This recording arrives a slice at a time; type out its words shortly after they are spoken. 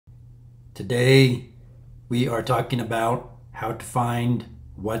Today we are talking about how to find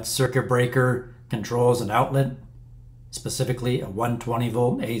what circuit breaker controls an outlet, specifically a 120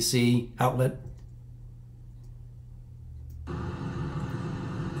 volt AC outlet.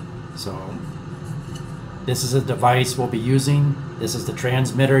 So this is a device we'll be using. This is the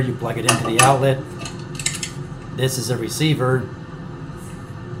transmitter. You plug it into the outlet. This is a receiver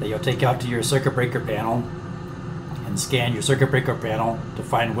that you'll take out to your circuit breaker panel and scan your circuit breaker panel to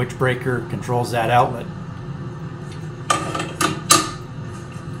find which breaker controls that outlet.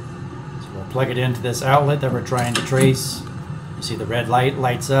 So we'll plug it into this outlet that we're trying to trace. You see the red light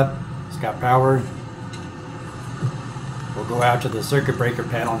lights up. It's got power. We'll go out to the circuit breaker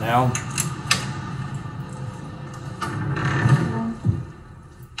panel now.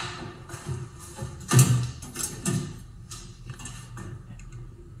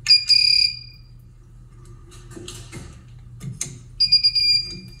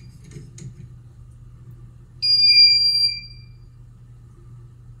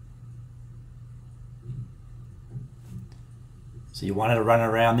 So you want it to run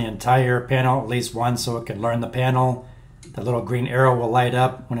around the entire panel at least once so it can learn the panel. The little green arrow will light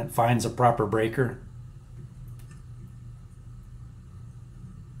up when it finds a proper breaker.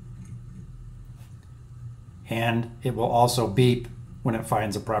 And it will also beep when it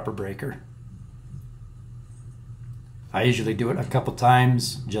finds a proper breaker. I usually do it a couple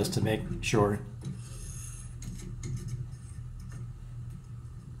times just to make sure.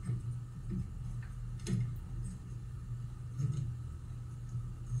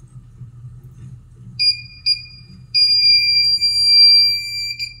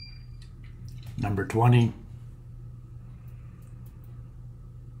 Number 20.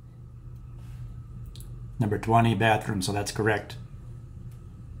 Number 20, bathroom, so that's correct.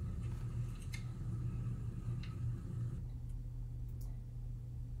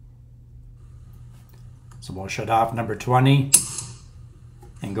 So we'll shut off number 20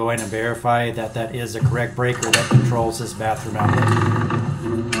 and go in and verify that that is the correct breaker that controls this bathroom outlet.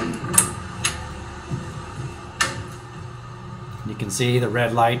 You can see the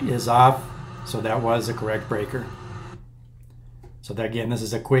red light is off. So that was the correct breaker. So that, again, this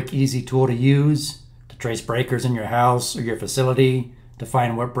is a quick, easy tool to use to trace breakers in your house or your facility to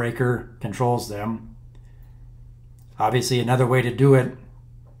find what breaker controls them. Obviously, another way to do it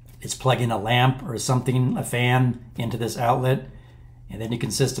is plugging a lamp or something, a fan, into this outlet, and then you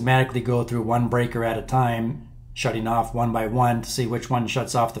can systematically go through one breaker at a time, shutting off one by one to see which one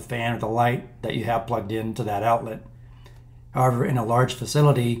shuts off the fan or the light that you have plugged into that outlet. However, in a large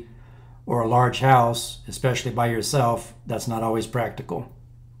facility or a large house, especially by yourself, that's not always practical.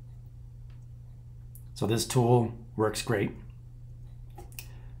 So this tool works great.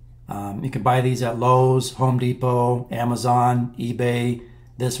 You can buy these at Lowe's, Home Depot, Amazon, eBay.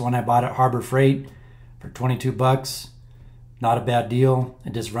 This one I bought at Harbor Freight for 22 bucks. Not a bad deal.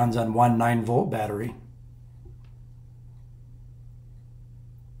 It just runs on one 9-volt battery.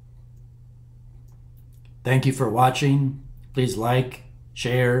 Thank you for watching. Please like,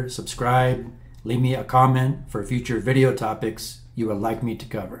 share, subscribe, leave me a comment for future video topics you would like me to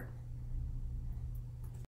cover.